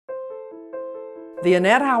The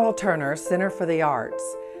Annette Howell Turner Center for the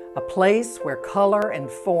Arts, a place where color and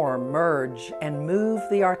form merge and move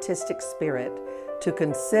the artistic spirit to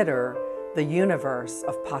consider the universe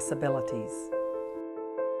of possibilities.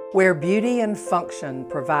 Where beauty and function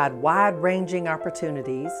provide wide-ranging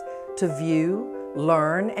opportunities to view,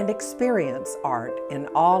 learn, and experience art in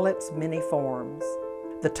all its many forms.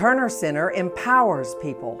 The Turner Center empowers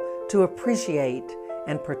people to appreciate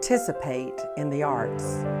and participate in the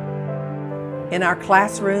arts. In our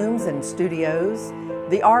classrooms and studios,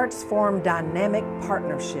 the arts form dynamic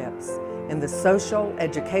partnerships in the social,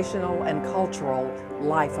 educational, and cultural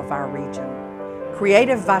life of our region.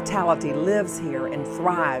 Creative vitality lives here and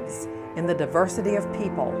thrives in the diversity of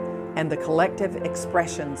people and the collective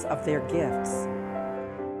expressions of their gifts.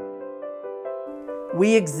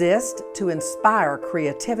 We exist to inspire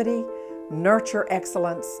creativity, nurture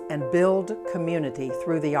excellence, and build community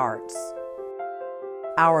through the arts.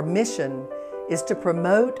 Our mission is to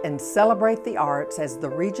promote and celebrate the arts as the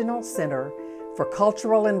regional center for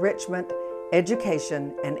cultural enrichment,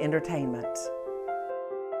 education, and entertainment.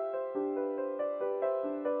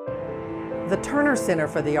 The Turner Center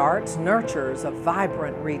for the Arts nurtures a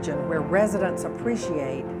vibrant region where residents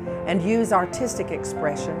appreciate and use artistic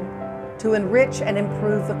expression to enrich and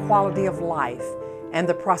improve the quality of life and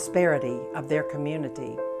the prosperity of their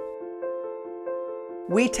community.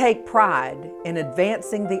 We take pride in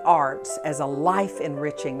advancing the arts as a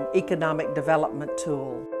life-enriching economic development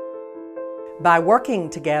tool. By working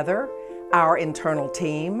together, our internal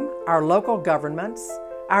team, our local governments,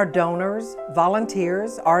 our donors,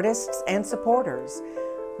 volunteers, artists, and supporters,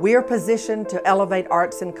 we are positioned to elevate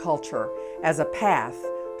arts and culture as a path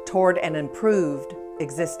toward an improved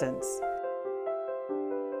existence.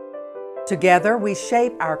 Together, we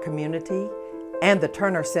shape our community and the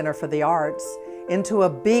Turner Center for the Arts into a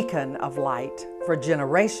beacon of light for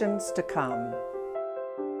generations to come.